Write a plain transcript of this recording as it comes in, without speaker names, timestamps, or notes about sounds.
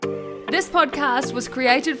This podcast was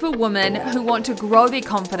created for women who want to grow their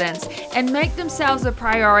confidence and make themselves a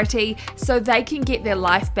priority so they can get their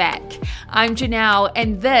life back. I'm Janelle,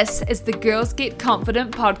 and this is the Girls Get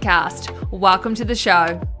Confident podcast. Welcome to the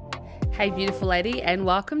show. Hey, beautiful lady, and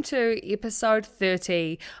welcome to episode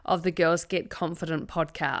 30 of the Girls Get Confident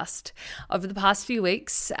podcast. Over the past few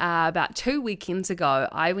weeks, about 2 weekends ago,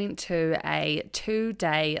 I went to a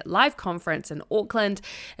 2-day live conference in Auckland.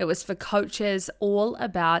 It was for coaches, all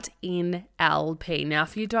about NLP. Now,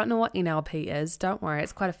 if you don't know what NLP is, don't worry,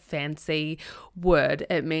 it's quite a fancy word.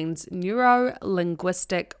 It means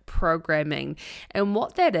neuro-linguistic programming. And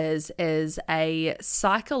what that is a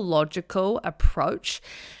psychological approach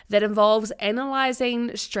that involves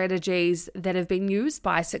analyzing strategies that have been used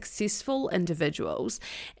by successful individuals.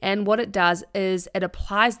 And what it does is it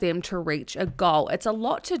applies them to reach a goal. It's a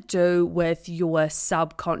lot to do with your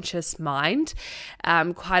subconscious mind.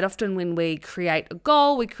 Quite often when we create a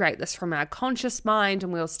goal, we create this from our conscious mind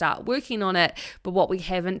and we'll start working on it. But what we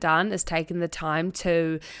haven't done is taken the time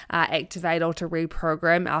to activate or to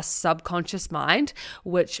reprogram our subconscious mind,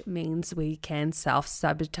 which means we can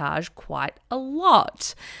self-sabotage quite a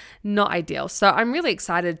lot. Not ideal. So I'm really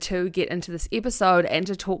excited to get into this episode and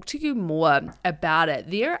to talk to you more about it.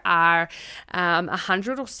 There are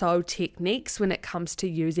 100 or so techniques when it comes to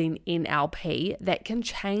using NLP that can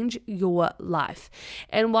change your life.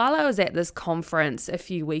 And while I was at this conference a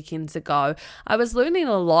few weekends ago, I was learning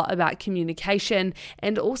a lot about communication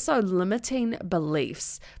and also limiting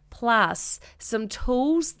beliefs, plus some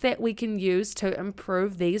tools that we can use to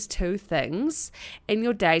improve these two things in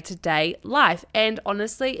your day-to-day life. And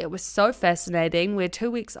honestly, it was so fascinating. We're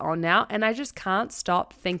 2 weeks on now, and I just can't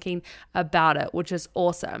stop thinking about it, which is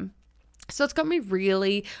awesome. So it's got me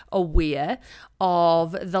really aware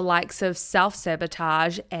of the likes of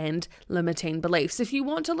self-sabotage and limiting beliefs. If you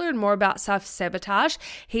want to learn more about self-sabotage,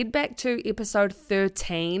 head back to episode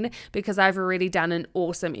 13 because I've already done an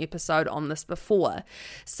awesome episode on this before.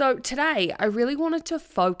 So today, I really wanted to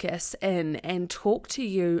focus in and talk to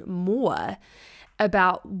you more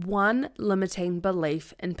about one limiting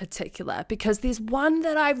belief in particular, because there's one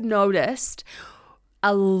that I've noticed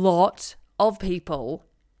a lot of people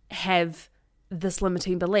have this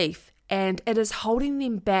limiting belief, and it is holding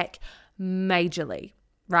them back majorly,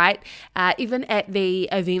 right? Even at the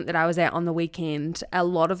event that I was at on the weekend, a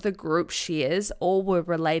lot of the group shares all were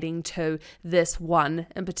relating to this one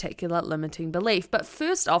in particular limiting belief. But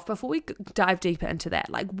first off, before we dive deeper into that,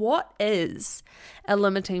 what is a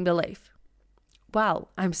limiting belief? Well,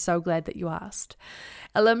 I'm so glad that you asked.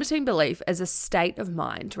 A limiting belief is a state of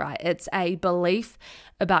mind, right? It's a belief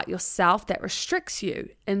about yourself that restricts you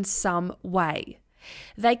in some way.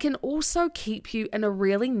 They can also keep you in a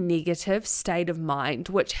really negative state of mind,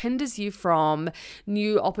 which hinders you from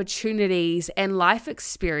new opportunities and life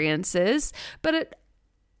experiences, but it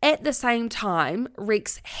at the same time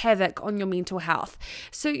wreaks havoc on your mental health.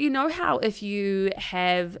 So you know how if you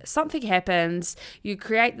have something happens, you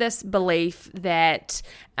create this belief that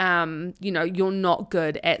you're not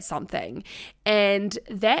good at something, and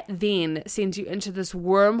that then sends you into this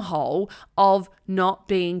wormhole of not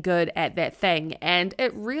being good at that thing, and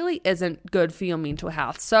it really isn't good for your mental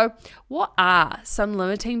health. So what are some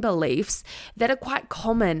limiting beliefs that are quite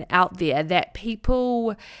common out there that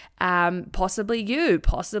people, possibly you,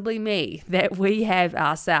 possibly me, that we have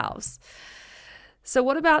ourselves? So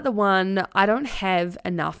what about the one, I don't have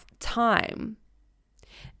enough time?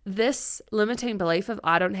 This limiting belief of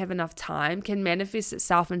I don't have enough time can manifest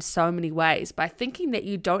itself in so many ways by thinking that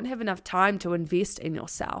you don't have enough time to invest in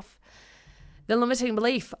yourself. The limiting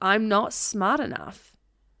belief, I'm not smart enough.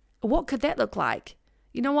 What could that look like?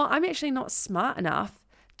 You know what? I'm actually not smart enough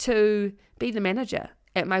to be the manager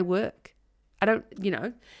at my work.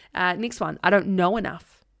 Next one, I don't know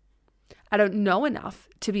enough. I don't know enough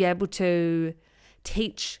to be able to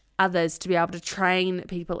teach others, to be able to train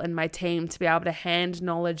people in my team, to be able to hand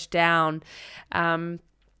knowledge down,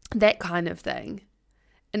 that kind of thing.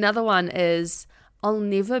 Another one is, I'll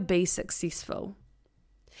never be successful.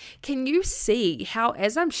 Can you see how,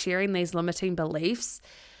 as I'm sharing these limiting beliefs,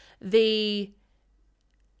 the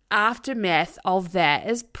aftermath of that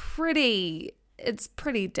is pretty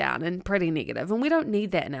down and pretty negative, and we don't need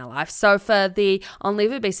that in our life. So for the I'll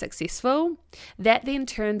never be successful, that then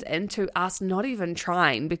turns into us not even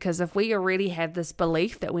trying, because if we already have this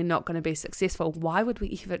belief that we're not going to be successful, why would we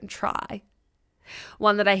even try?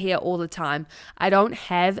 One that I hear all the time, I don't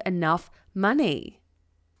have enough money.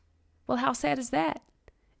 Well, how sad is that?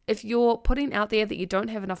 If you're putting out there that you don't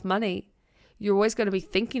have enough money, you're always going to be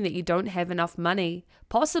thinking that you don't have enough money,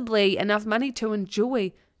 possibly enough money to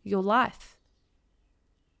enjoy your life.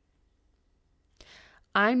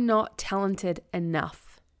 I'm not talented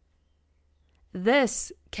enough.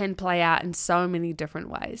 This can play out in so many different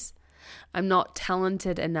ways. I'm not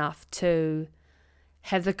talented enough to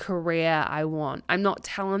have the career I want. I'm not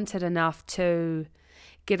talented enough to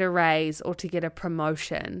get a raise or to get a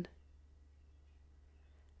promotion.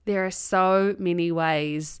 There are so many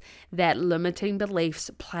ways that limiting beliefs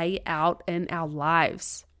play out in our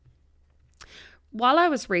lives. While I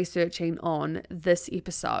was researching on this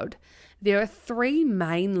episode, there are 3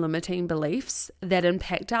 main limiting beliefs that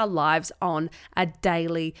impact our lives on a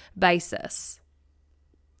daily basis.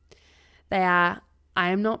 They are, I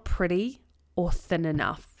am not pretty or thin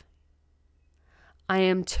enough. I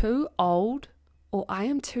am too old or I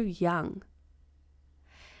am too young.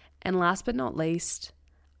 And last but not least,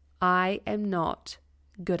 I am not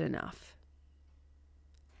good enough.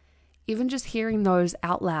 Even just hearing those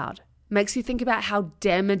out loud makes you think about how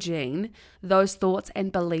damaging those thoughts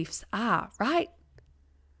and beliefs are, right?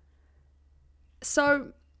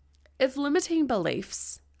 So, if limiting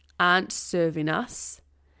beliefs aren't serving us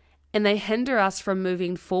and they hinder us from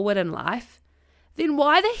moving forward in life, then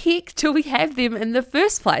why the heck do we have them in the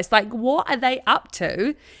first place? Like, what are they up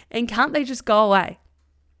to? And can't they just go away?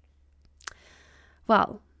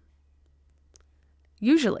 Well,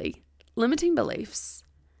 usually, limiting beliefs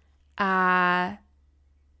are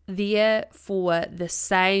there for the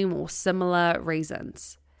same or similar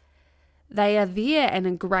reasons. They are there and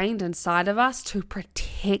ingrained inside of us to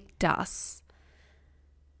protect us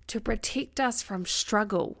from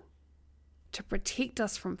struggle, to protect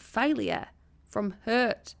us from failure, from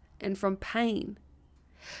hurt, and from pain.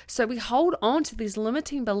 So we hold on to these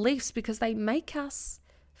limiting beliefs because they make us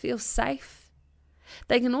feel safe.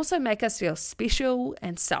 They can also make us feel special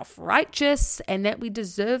and self-righteous and that we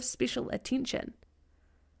deserve special attention.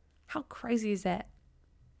 How crazy is that?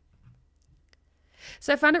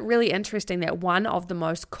 So I found it really interesting that one of the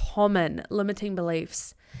most common limiting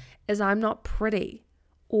beliefs is I'm not pretty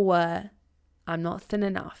or I'm not thin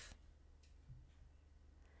enough.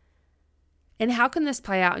 And how can this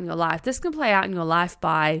play out in your life? This can play out in your life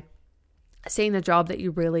by seeing a job that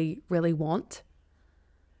you really, really want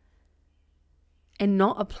and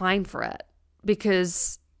not applying for it,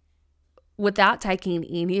 because without taking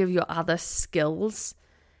any of your other skills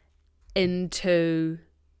into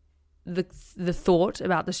the thought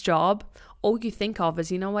about this job, all you think of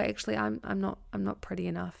is, you know what, actually I'm not pretty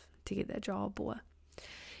enough to get that job, or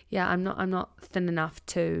yeah, I'm not thin enough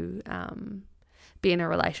to be in a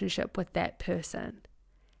relationship with that person.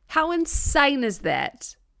 How insane is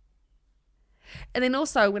that? And then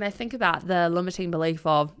also when I think about the limiting belief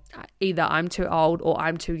of either I'm too old or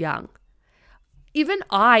I'm too young, even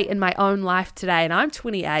I in my own life today, and I'm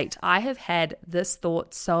 28, I have had this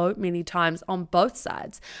thought so many times on both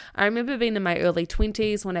sides. I remember being in my early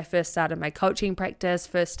 20s when I first started my coaching practice,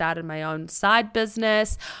 first started my own side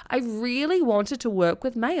business. I really wanted to work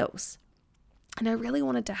with males. And I really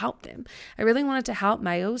wanted to help them. I really wanted to help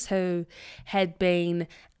males who had been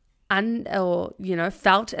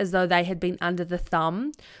felt as though they had been under the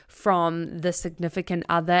thumb from the significant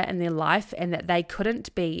other in their life and that they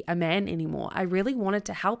couldn't be a man anymore. I really wanted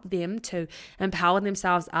to help them to empower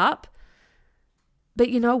themselves up. But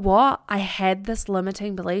you know what? I had this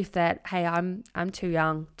limiting belief that, hey, I'm too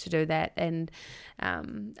young to do that, and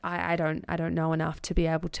I don't know enough to be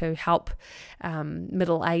able to help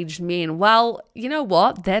middle-aged men. Well, you know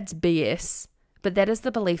what? That's BS. But that is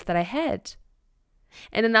the belief that I had.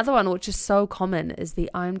 And another one, which is so common, is the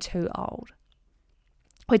I'm too old.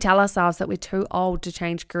 We tell ourselves that we're too old to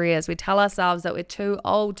change careers. We tell ourselves that we're too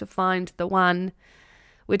old to find the one.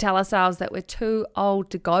 We tell ourselves that we're too old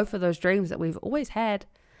to go for those dreams that we've always had.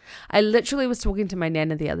 I literally was talking to my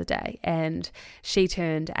nana the other day, and she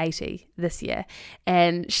turned 80 this year.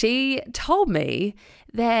 And she told me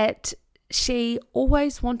that she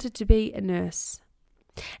always wanted to be a nurse.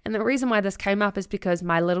 And the reason why this came up is because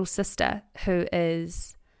my little sister, who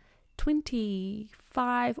is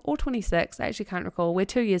 25 or 26, I actually can't recall, we're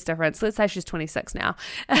 2 years different, so let's say she's 26 now.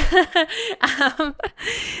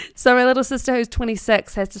 So my little sister, who's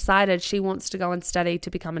 26, has decided she wants to go and study to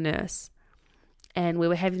become a nurse. And we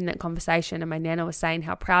were having that conversation, and my nana was saying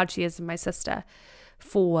how proud she is of my sister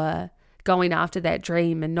for going after that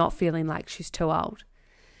dream and not feeling like she's too old.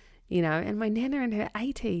 You know, and my nana in her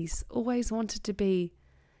 80s always wanted to be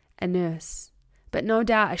a nurse. But no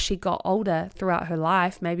doubt as she got older throughout her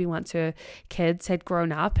life, maybe once her kids had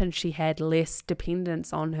grown up and she had less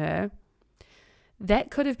dependence on her,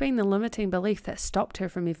 that could have been the limiting belief that stopped her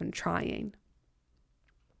from even trying.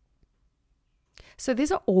 So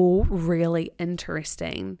these are all really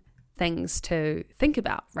interesting things to think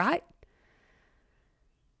about, right?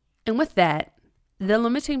 And with that, The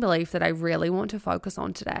limiting belief that I really want to focus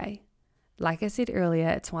on today, like I said earlier,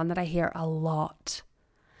 it's one that I hear a lot.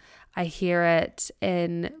 I hear it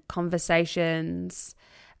in conversations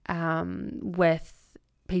with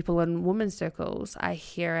people in women's circles. I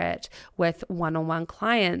hear it with one-on-one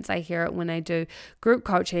clients. I hear it when I do group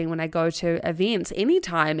coaching, when I go to events,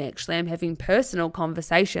 anytime actually I'm having personal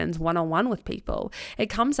conversations one-on-one with people.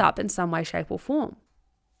 It comes up in some way, shape, or form.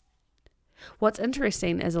 What's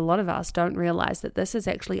interesting is a lot of us don't realize that this is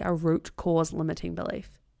actually a root cause limiting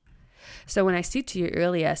belief. So when I said to you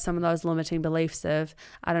earlier, some of those limiting beliefs of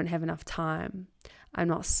I don't have enough time, I'm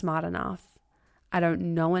not smart enough, I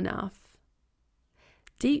don't know enough,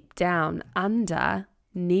 deep down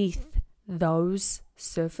underneath those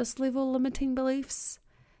surface level limiting beliefs,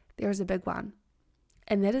 there is a big one.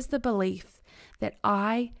 And that is the belief that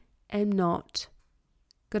I am not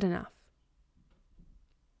good enough.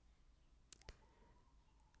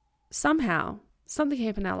 Somehow, something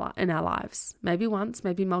happened in our lives, maybe once,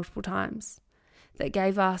 maybe multiple times, that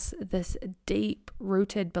gave us this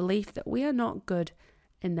deep-rooted belief that we are not good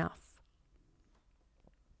enough.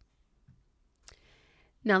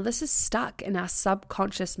 Now, this is stuck in our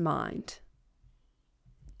subconscious mind,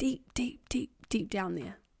 deep down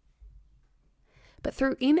there. But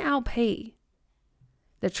through NLP,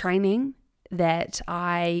 the training that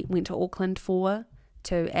I went to Auckland for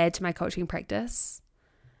to add to my coaching practice,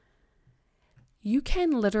 you can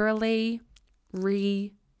literally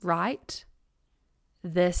rewrite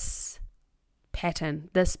this pattern,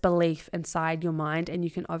 this belief inside your mind, and you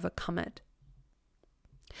can overcome it.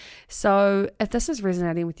 So if this is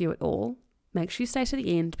resonating with you at all, make sure you stay to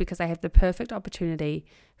the end, because I have the perfect opportunity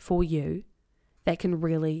for you that can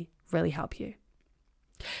really, really help you.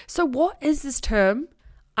 So what is this term,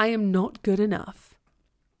 I am not good enough?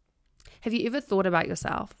 Have you ever thought about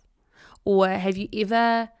yourself? Or have you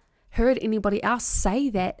ever heard anybody else say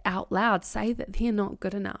that out loud, say that they're not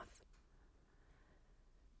good enough?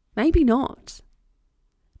 Maybe not.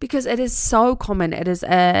 Because it is so common. It is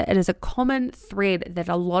a common thread that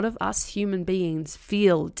a lot of us human beings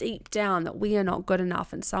feel deep down that we are not good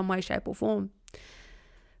enough in some way, shape, or form.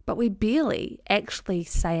 But we barely actually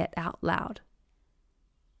say it out loud.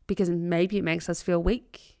 Because maybe it makes us feel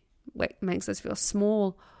weak, it makes us feel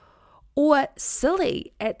small, or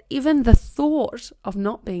silly at even the thought of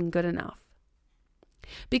not being good enough.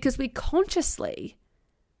 Because we consciously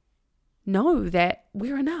know that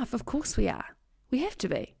we're enough. Of course we are. We have to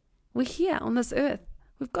be. We're here on this earth.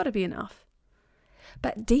 We've got to be enough.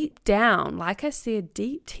 But deep down, like I said,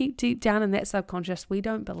 deep down in that subconscious, we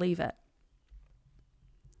don't believe it.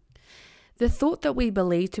 The thought that we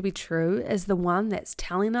believe to be true is the one that's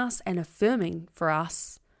telling us and affirming for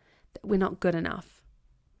us that we're not good enough.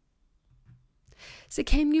 So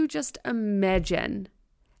can you just imagine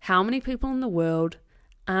how many people in the world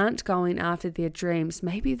aren't going after their dreams?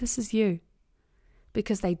 Maybe this is you,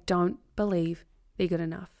 because they don't believe they're good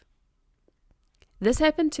enough. This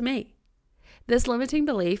happened to me. This limiting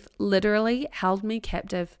belief literally held me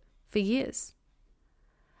captive for years.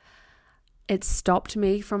 It stopped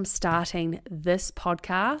me from starting this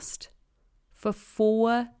podcast for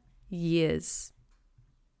 4 years.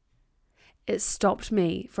 It stopped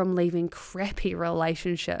me from leaving crappy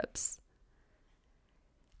relationships.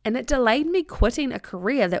 And it delayed me quitting a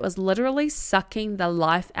career that was literally sucking the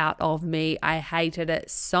life out of me. I hated it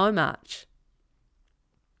so much.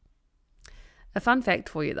 A fun fact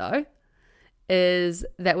for you though, is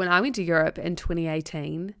that when I went to Europe in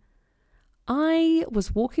 2018, I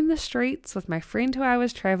was walking the streets with my friend who I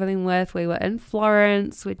was traveling with. We were in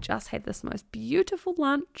Florence. We just had this most beautiful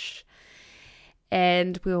lunch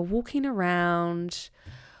and we were walking around.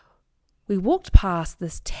 We walked past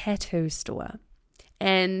this tattoo store,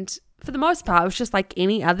 and for the most part, it was just like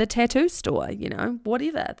any other tattoo store,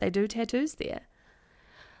 whatever. They do tattoos there.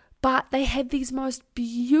 But they had these most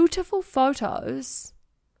beautiful photos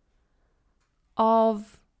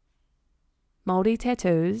of Māori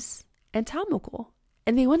tattoos and tāmoko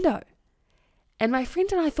in their window. And my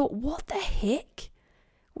friend and I thought, what the heck?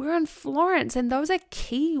 We're in Florence and those are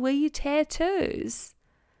Kiwi tattoos.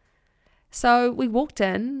 So we walked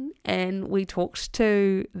in and we talked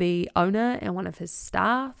to the owner and one of his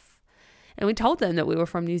staff. And we told them that we were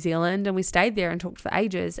from New Zealand, and we stayed there and talked for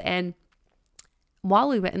ages. And while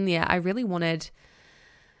we were in there, I really wanted,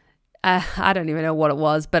 I don't even know what it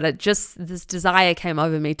was, but this desire came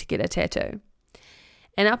over me to get a tattoo.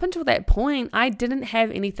 And up until that point, I didn't have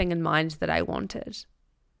anything in mind that I wanted.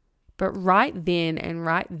 But right then and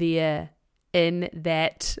right there in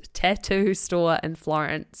that tattoo store in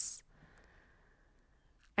Florence,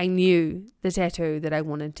 I knew the tattoo that I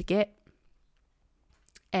wanted to get.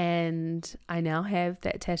 And I now have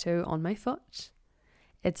that tattoo on my foot.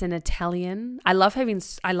 It's an Italian. I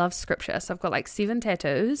love scripture. So I've got like 7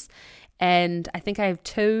 tattoos, and I think I have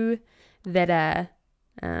 2 that are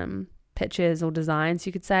pictures or designs,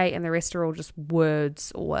 you could say, and the rest are all just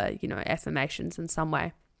words or, affirmations in some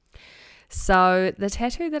way. So the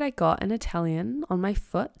tattoo that I got in Italian on my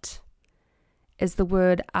foot is the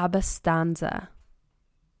word abbastanza.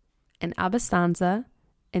 And abbastanza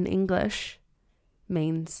in English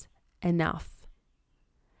means enough.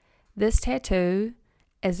 This tattoo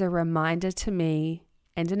is a reminder to me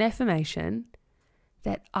and an affirmation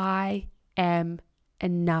that I am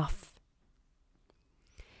enough.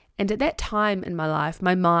 And at that time in my life,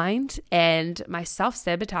 my mind and my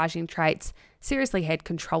self-sabotaging traits seriously had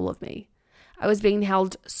control of me. I was being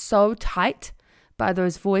held so tight by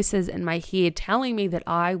those voices in my head telling me that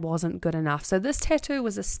I wasn't good enough. So this tattoo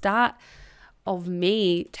was a start of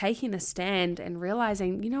me taking a stand and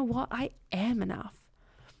realizing, you know what, I am enough.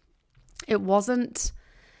 It wasn't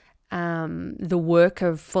the work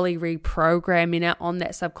of fully reprogramming it on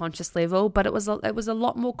that subconscious level, but it was a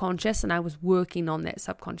lot more conscious, and I was working on that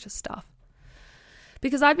subconscious stuff.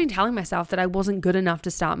 Because I'd been telling myself that I wasn't good enough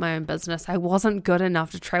to start my own business. I wasn't good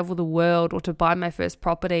enough to travel the world or to buy my first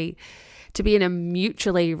property, to be in a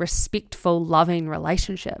mutually respectful, loving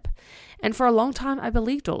relationship. And for a long time, I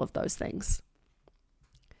believed all of those things.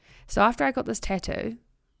 So after I got this tattoo,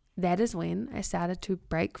 that is when I started to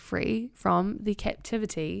break free from the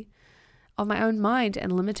captivity of my own mind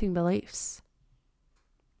and limiting beliefs.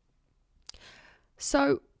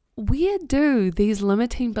 So where do these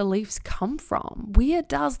limiting beliefs come from? Where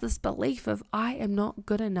does this belief of I am not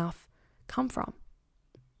good enough come from?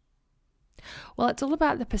 Well, it's all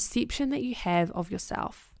about the perception that you have of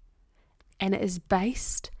yourself, and it is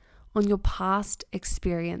based on your past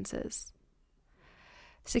experiences.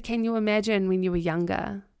 So can you imagine when you were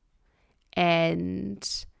younger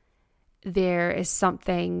and there is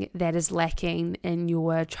something that is lacking in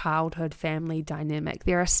your childhood family dynamic?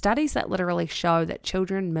 There are studies that literally show that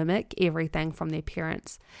children mimic everything from their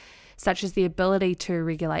parents, such as the ability to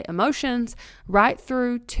regulate emotions, right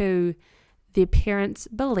through to their parents'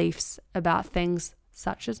 beliefs about things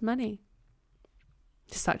such as money,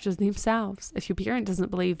 such as themselves. If your parent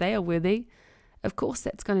doesn't believe they are worthy, of course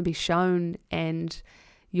that's going to be shown, and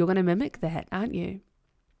you're going to mimic that, aren't you?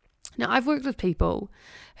 Now, I've worked with people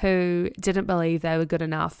who didn't believe they were good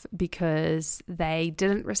enough because they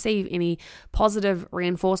didn't receive any positive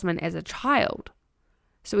reinforcement as a child.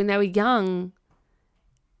 So when they were young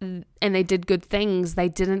and they did good things, they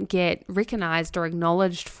didn't get recognized or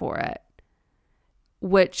acknowledged for it,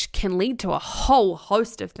 which can lead to a whole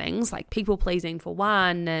host of things like people pleasing for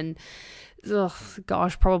one, and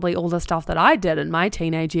probably all the stuff that I did in my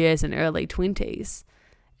teenage years and early 20s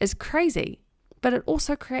is crazy. But it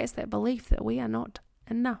also creates that belief that we are not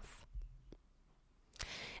enough.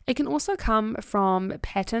 It can also come from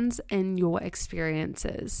patterns in your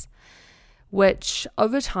experiences, which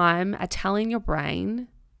over time are telling your brain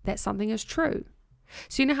that something is true.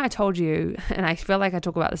 So you know how I told you, and I feel like I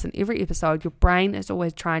talk about this in every episode, your brain is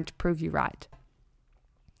always trying to prove you right.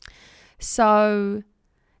 So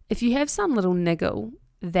if you have some little niggle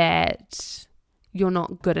that you're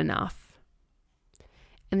not good enough,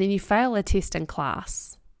 and then you fail a test in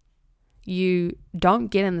class, you don't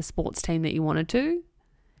get in the sports team that you wanted to,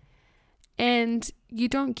 and you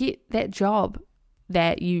don't get that job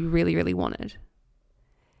that you really, really wanted,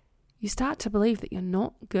 you start to believe that you're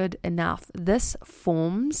not good enough. This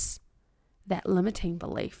forms that limiting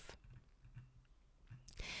belief.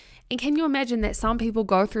 And can you imagine that some people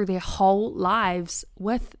go through their whole lives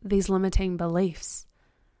with these limiting beliefs?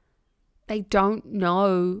 They don't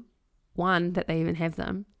know, one, that they even have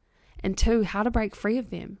them, and two, how to break free of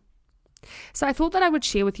them. So I thought that I would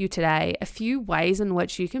share with you today a few ways in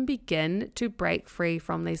which you can begin to break free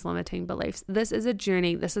from these limiting beliefs. This is a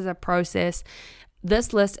journey. This is a process.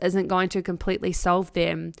 This list isn't going to completely solve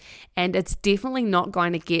them, and it's definitely not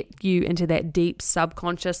going to get you into that deep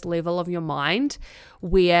subconscious level of your mind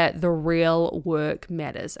where the real work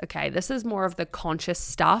matters. Okay, this is more of the conscious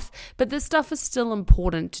stuff, but this stuff is still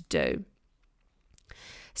important to do.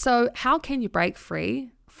 So how can you break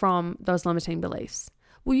free from those limiting beliefs?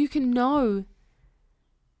 Well, you can know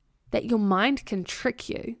that your mind can trick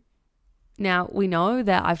you. Now, we know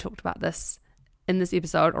that I've talked about this in this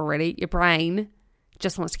episode already. Your brain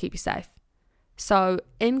just wants to keep you safe. So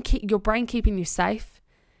in your brain keeping you safe,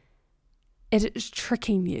 it is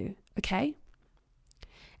tricking you, okay?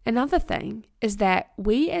 Another thing is that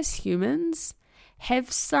we as humans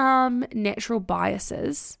have some natural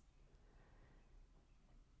biases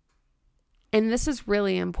And this is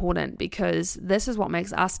really important because this is what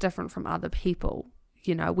makes us different from other people.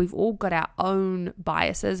 You know, we've all got our own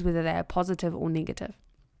biases, whether they are positive or negative.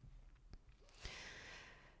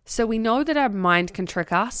 So we know that our mind can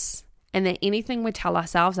trick us, and that anything we tell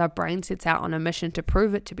ourselves, our brain sets out on a mission to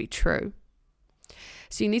prove it to be true.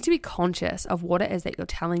 So you need to be conscious of what it is that you're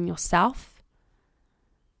telling yourself,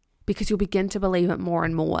 because you'll begin to believe it more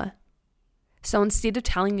and more. So instead of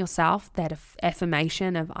telling yourself that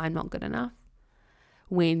affirmation of I'm not good enough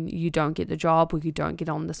when you don't get the job or you don't get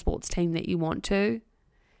on the sports team that you want to,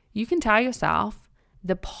 you can tell yourself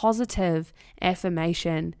the positive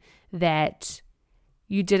affirmation that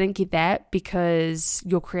you didn't get that because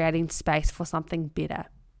you're creating space for something better.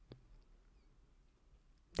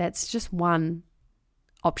 That's just one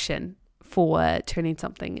option for turning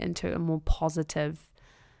something into a more positive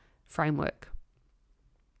framework.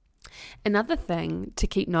 Another thing to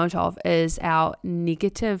keep note of is our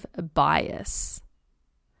negative bias.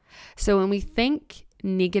 So when we think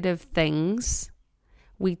negative things,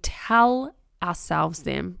 we tell ourselves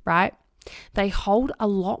them, right? They hold a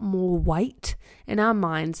lot more weight in our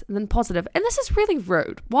minds than positive. And this is really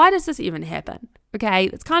rude. Why does this even happen? Okay,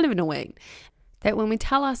 it's kind of annoying that when we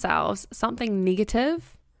tell ourselves something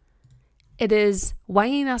negative, it is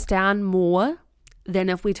weighing us down more than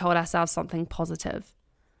if we told ourselves something positive.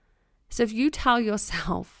 So if you tell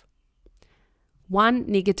yourself one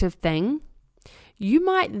negative thing, you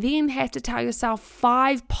might then have to tell yourself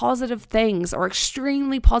 5 positive things or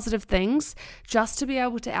extremely positive things just to be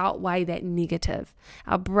able to outweigh that negative.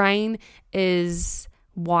 Our brain is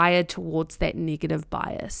wired towards that negative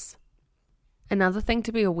bias. Another thing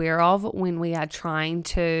to be aware of when we are trying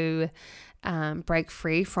to break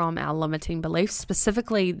free from our limiting beliefs,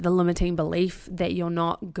 specifically the limiting belief that you're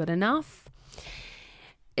not good enough,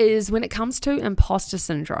 is when it comes to imposter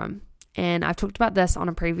syndrome. And I've talked about this on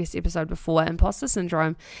a previous episode before. Imposter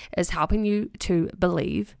syndrome is helping you to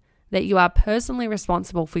believe that you are personally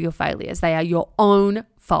responsible for your failures. They are your own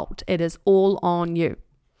fault. It is all on you.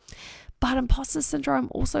 But imposter syndrome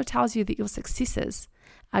also tells you that your successes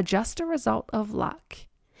are just a result of luck,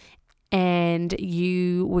 and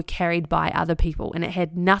you were carried by other people, and it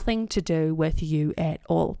had nothing to do with you at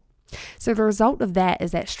all. So the result of that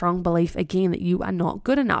is that strong belief, again, that you are not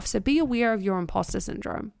good enough. So be aware of your imposter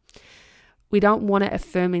syndrome. We don't want it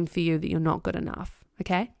affirming for you that you're not good enough,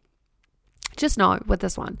 okay? Just know with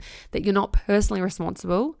this one that you're not personally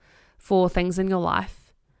responsible for things in your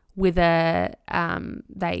life, whether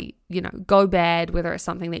they, go bad, whether it's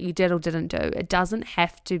something that you did or didn't do. It doesn't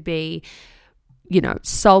have to be,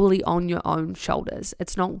 solely on your own shoulders.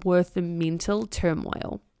 It's not worth the mental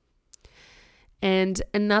turmoil. And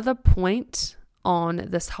another point on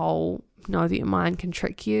this whole know that your mind can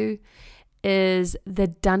trick you is the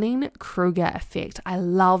Dunning-Kruger effect. I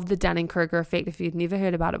love the Dunning-Kruger effect. If you've never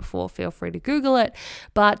heard about it before, feel free to Google it.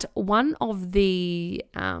 But one of the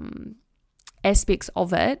aspects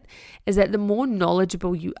of it is that the more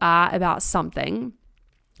knowledgeable you are about something,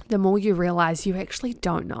 the more you realize you actually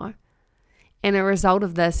don't know. And a result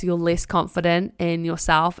of this, you're less confident in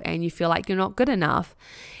yourself and you feel like you're not good enough.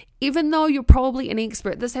 Even though you're probably an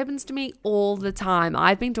expert. This happens to me all the time.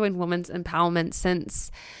 I've been doing women's empowerment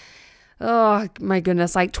since, oh my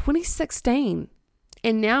goodness, like 2016.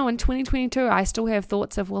 And now in 2022, I still have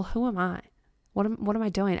thoughts of, well, who am I? What am I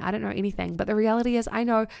doing? I don't know anything. But the reality is I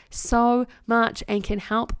know so much and can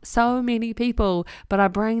help so many people. But our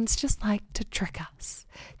brains just like to trick us,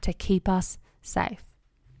 to keep us safe.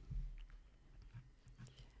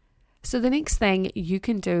 So the next thing you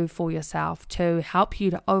can do for yourself to help you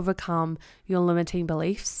to overcome your limiting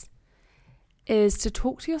beliefs is to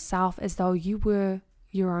talk to yourself as though you were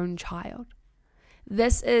your own child.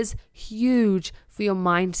 This is huge for your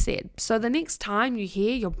mindset. So the next time you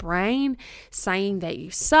hear your brain saying that you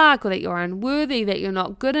suck or that you're unworthy, that you're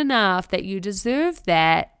not good enough, that you deserve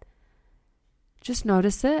that, just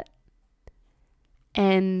notice it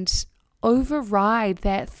and override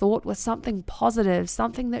that thought with something positive,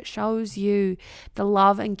 something that shows you the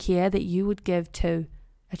love and care that you would give to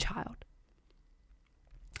a child.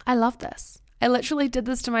 I love this. I literally did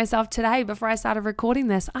this to myself today before I started recording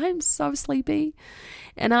this. I'm so sleepy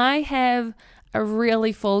and I have a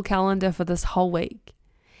really full calendar for this whole week.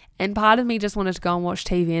 And part of me just wanted to go and watch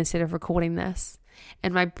TV instead of recording this.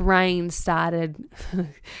 And my brain started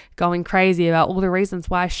going crazy about all the reasons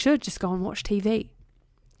why I should just go and watch TV.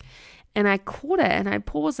 And I caught it and I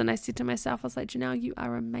paused and I said to myself, I was like, Janelle, you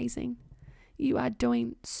are amazing. You are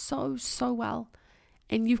doing so well.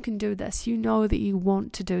 And you can do this. You know that you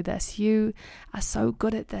want to do this. You are so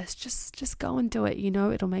good at this. Just go and do it.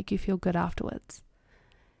 It'll make you feel good afterwards.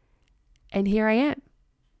 And here I am.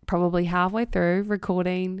 probably halfway through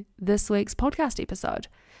recording this week's podcast episode.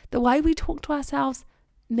 The way we talk to ourselves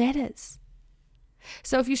matters.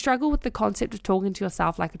 So if you struggle with the concept of talking to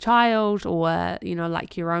yourself like a child or,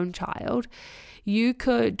 like your own child, you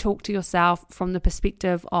could talk to yourself from the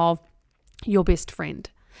perspective of your best friend.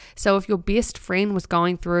 So if your best friend was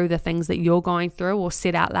going through the things that you're going through, or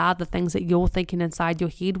said out loud the things that you're thinking inside your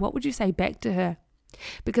head, what would you say back to her?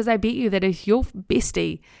 Because I bet you that if your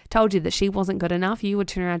bestie told you that she wasn't good enough, you would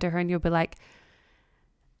turn around to her and you'll be like,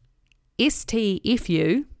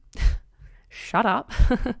 STFU, shut up,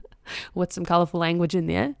 with some colourful language in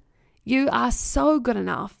there. You are so good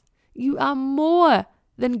enough. You are more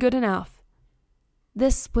than good enough.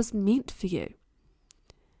 This was meant for you.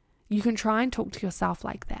 You can try and talk to yourself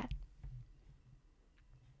like that.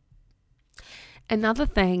 Another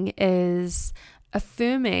thing is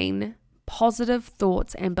affirming positive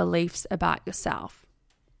thoughts and beliefs about yourself.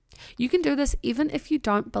 You can do this even if you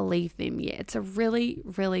don't believe them yet. It's a really,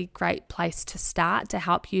 really great place to start to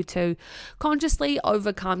help you to consciously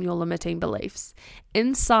overcome your limiting beliefs.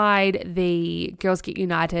 Inside the Girls Get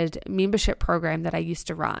United membership program that I used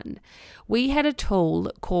to run, we had a tool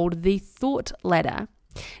called the Thought Ladder.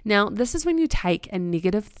 Now, this is when you take a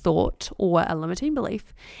negative thought or a limiting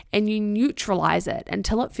belief and you neutralize it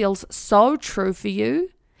until it feels so true for you.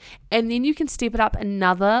 And then you can step it up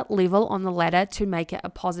another level on the ladder to make it a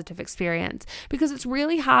positive experience. Because it's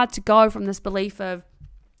really hard to go from this belief of,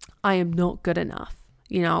 I am not good enough,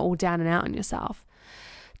 all down and out on yourself,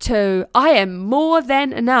 to I am more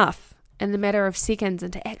than enough in the matter of seconds,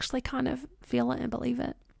 and to actually kind of feel it and believe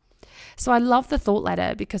it. So I love the thought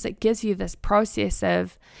ladder because it gives you this process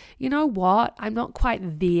of, you know what, I'm not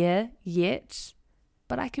quite there yet,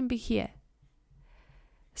 but I can be here.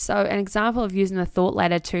 So an example of using the thought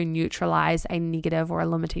ladder to neutralize a negative or a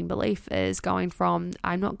limiting belief is going from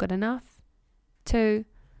I'm not good enough to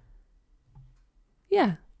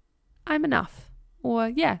yeah, I'm enough, or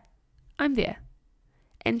yeah, I'm there.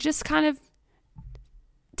 And just kind of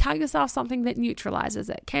tell yourself something that neutralizes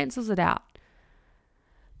it, cancels it out.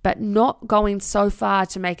 But not going so far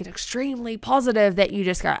to make it extremely positive that you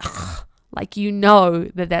just go, like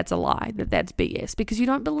that that's a lie, that that's BS, because you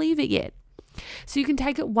don't believe it yet. So you can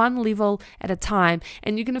take it one level at a time,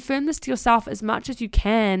 and you can affirm this to yourself as much as you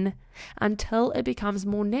can until it becomes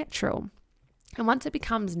more natural. And once it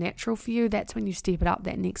becomes natural for you, that's when you step it up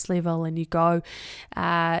that next level and you go,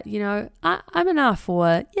 I'm enough,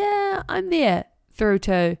 or yeah, I'm there, through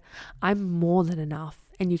to I'm more than enough.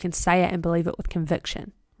 And you can say it and believe it with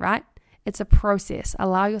conviction, right? It's a process.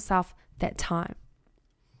 Allow yourself that time.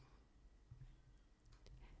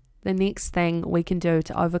 The next thing we can do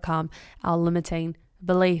to overcome our limiting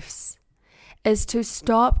beliefs is to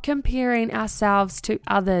stop comparing ourselves to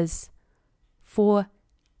others for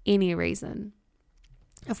any reason.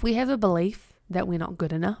 If we have a belief that we're not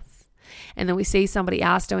good enough, and then we see somebody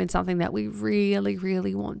else doing something that we really,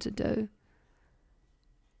 really want to do,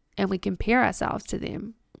 and we compare ourselves to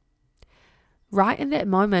them, right in that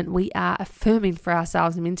moment, we are affirming for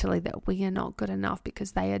ourselves mentally that we are not good enough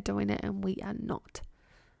because they are doing it and we are not.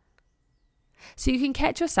 So you can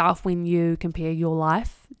catch yourself when you compare your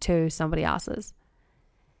life to somebody else's,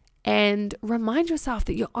 and remind yourself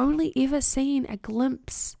that you're only ever seeing a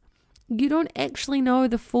glimpse. You don't actually know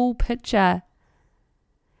the full picture,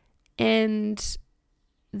 and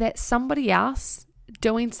that somebody else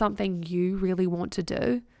doing something you really want to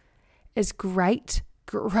do is great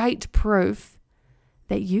proof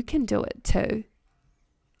that you can do it too.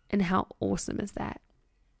 And how awesome is that?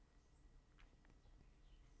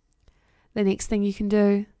 The next thing you can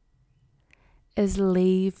do is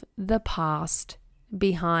leave the past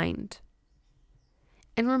behind.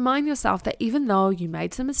 And remind yourself that even though you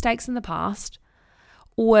made some mistakes in the past,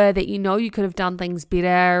 or that you could have done things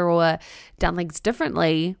better or done things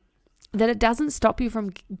differently, that it doesn't stop you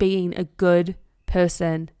from being a good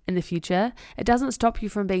person in the future. It doesn't stop you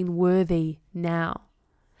from being worthy now.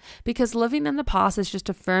 Because living in the past is just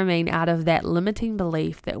affirming out of that limiting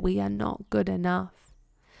belief that we are not good enough.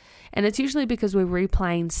 And it's usually because we're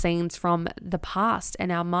replaying scenes from the past in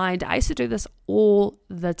our mind. I used to do this all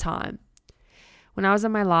the time. When I was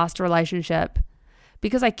in my last relationship,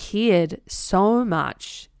 because I cared so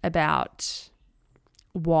much about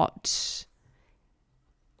what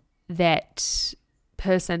that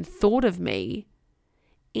person thought of me,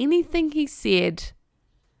 anything he said,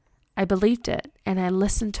 I believed it and I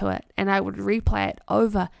listened to it, and I would replay it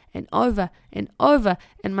over and over and over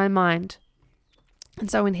in my mind. And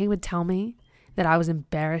so when he would tell me that I was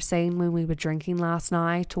embarrassing when we were drinking last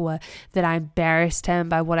night, or that I embarrassed him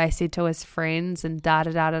by what I said to his friends and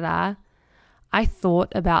I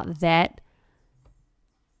thought about that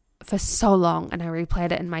for so long, and I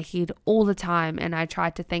replayed it in my head all the time, and I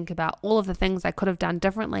tried to think about all of the things I could have done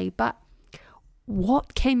differently. But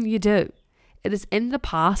what can you do? It is in the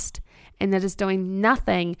past, and it is doing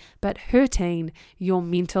nothing but hurting your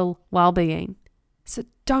mental well-being. So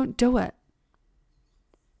don't do it.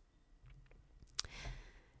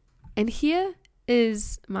 And here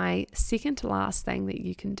is my second to last thing that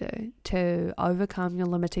you can do to overcome your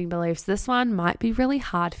limiting beliefs. This one might be really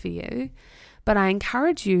hard for you, but I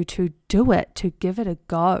encourage you to do it, to give it a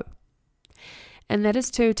go. And that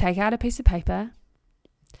is to take out a piece of paper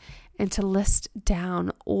and to list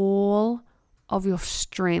down all of your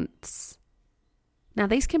strengths. Now,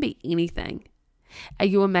 these can be anything. Are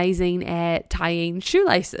you amazing at tying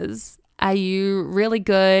shoelaces? Are you really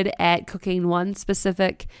good at cooking one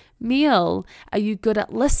specific meal? Are you good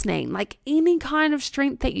at listening? Like any kind of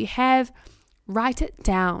strength that you have, write it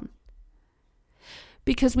down.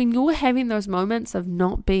 Because when you're having those moments of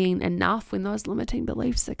not being enough, when those limiting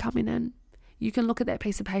beliefs are coming in, you can look at that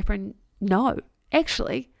piece of paper and know,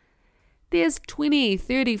 actually, there's 20,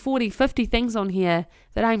 30, 40, 50 things on here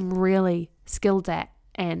that I'm really skilled at,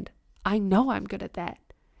 and I know I'm good at that.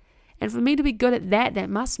 And for me to be good at that, that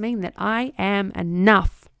must mean that I am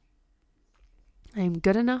enough. I am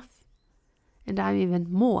good enough, and I'm even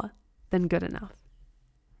more than good enough.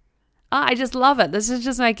 I just love it. This is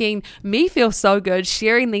just making me feel so good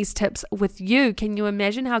sharing these tips with you. Can you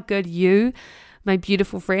imagine how good you, my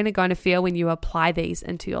beautiful friend, are going to feel when you apply these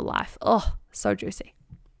into your life? Oh, so juicy.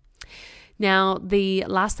 Now, the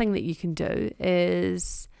last thing that you can do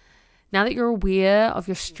is, now that you're aware of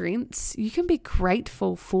your strengths, you can be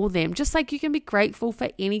grateful for them, just like you can be grateful for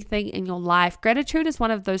anything in your life. Gratitude is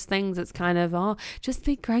one of those things that's kind of, just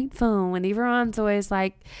be grateful. And everyone's always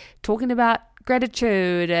like talking about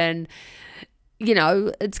gratitude, and,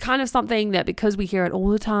 it's kind of something that because we hear it all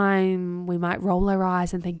the time, we might roll our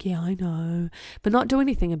eyes and think, yeah, I know, but not do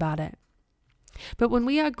anything about it. But when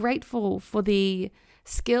we are grateful for the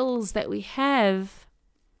skills that we have,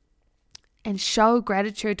 and show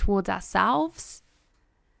gratitude towards ourselves,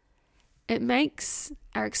 it makes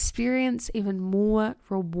our experience even more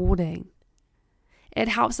rewarding. It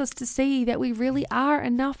helps us to see that we really are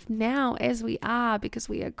enough now as we are, because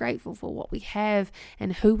we are grateful for what we have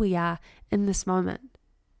and who we are in this moment.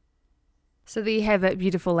 So there you have it,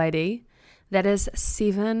 beautiful lady. That is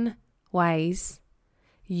 7 ways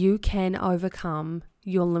you can overcome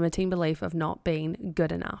your limiting belief of not being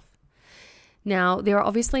good enough. Now, there are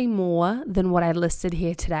obviously more than what I listed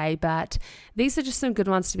here today, but these are just some good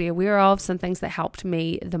ones to be aware of, some things that helped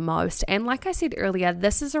me the most. And like I said earlier,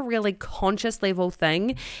 this is a really conscious level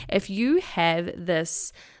thing. If you have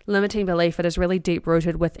this limiting belief that is really deep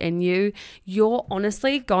rooted within you, you're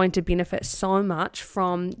honestly going to benefit so much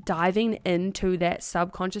from diving into that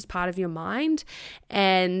subconscious part of your mind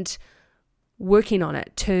and working on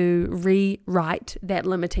it to rewrite that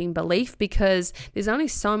limiting belief, because there's only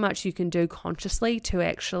so much you can do consciously to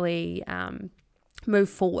actually move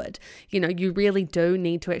forward. You really do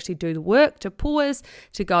need to actually do the work to pause,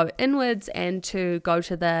 to go inwards, and to go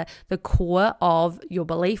to the core of your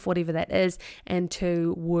belief, whatever that is, and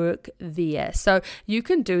to work there. So you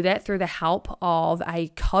can do that through the help of a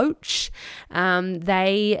coach.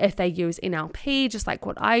 If they use NLP, just like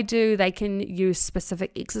what I do, they can use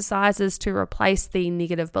specific exercises to replace the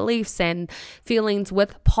negative beliefs and feelings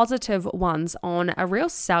with positive ones on a real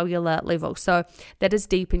cellular level. So that is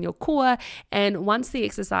deep in your core, and once the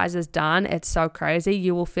exercise is done, it's so crazy.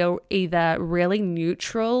 You will feel either really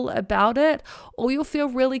neutral about it, or you'll feel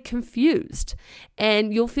really confused.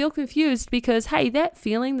 And you'll feel confused because, hey, that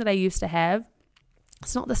feeling that I used to have,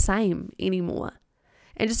 it's not the same anymore.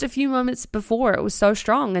 And just a few moments before, it was so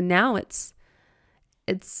strong, and now it's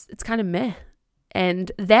kind of meh.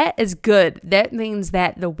 And that is good. That means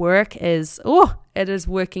that the work is, it is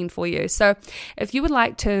working for you. So if you would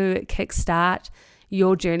like to kickstart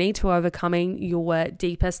your journey to overcoming your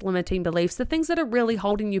deepest limiting beliefs, the things that are really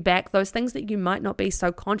holding you back, those things that you might not be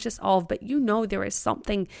so conscious of, but there is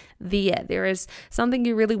something there. There is something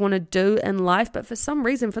you really want to do in life, but for some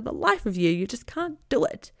reason, for the life of you, you just can't do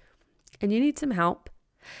it. And you need some help.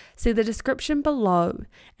 See the description below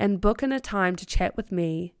and book in a time to chat with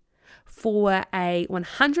me for a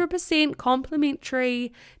 100%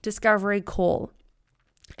 complimentary discovery call.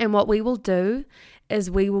 And what we will do is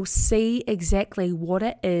we will see exactly what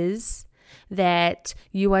it is that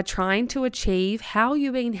you are trying to achieve, how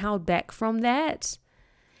you're being held back from that,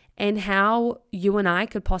 and how you and I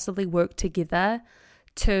could possibly work together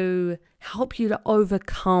to help you to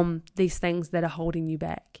overcome these things that are holding you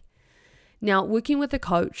back. Now, working with a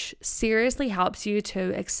coach seriously helps you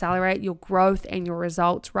to accelerate your growth and your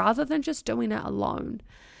results rather than just doing it alone.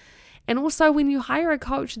 And also, when you hire a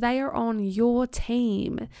coach, they are on your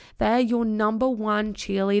team. They are your number one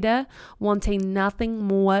cheerleader, wanting nothing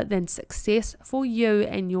more than success for you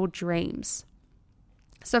and your dreams.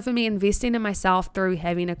 So for me, investing in myself through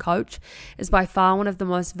having a coach is by far one of the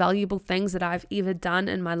most valuable things that I've ever done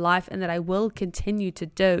in my life and that I will continue to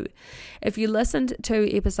do. If you listened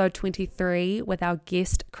to episode 23 with our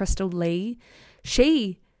guest, Crystal Lee,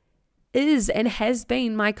 she is and has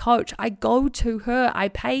been my coach. I go to her. I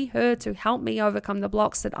pay her to help me overcome the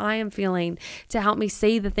blocks that I am feeling, to help me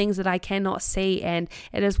see the things that I cannot see. And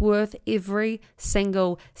it is worth every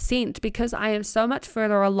single cent because I am so much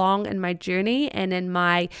further along in my journey and in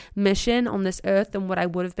my mission on this earth than what I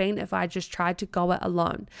would have been if I just tried to go it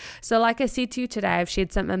alone. So like I said to you today, I've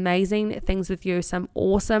shared some amazing things with you, some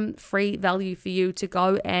awesome free value for you to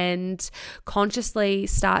go and consciously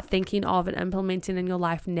start thinking of and implementing in your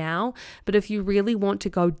life now. But if you really want to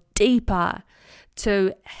go deeper,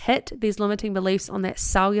 to hit these limiting beliefs on that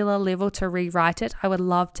cellular level, to rewrite it, I would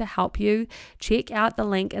love to help you. Check out the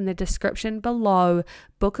link in the description below,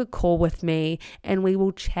 book a call with me, and we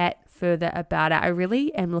will chat further about it. I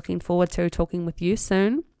really am looking forward to talking with you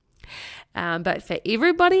soon. But for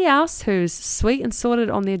everybody else who's sweet and sorted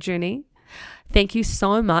on their journey, thank you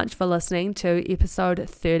so much for listening to episode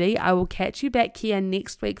 30. I will catch you back here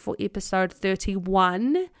next week for episode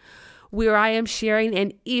 31, where I am sharing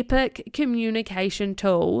an epic communication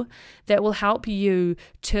tool that will help you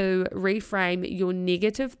to reframe your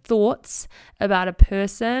negative thoughts about a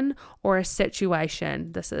person or a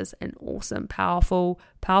situation. This is an awesome, powerful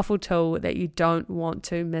tool that you don't want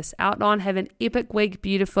to miss out on. Have an epic week,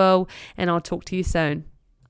 beautiful, and I'll talk to you soon.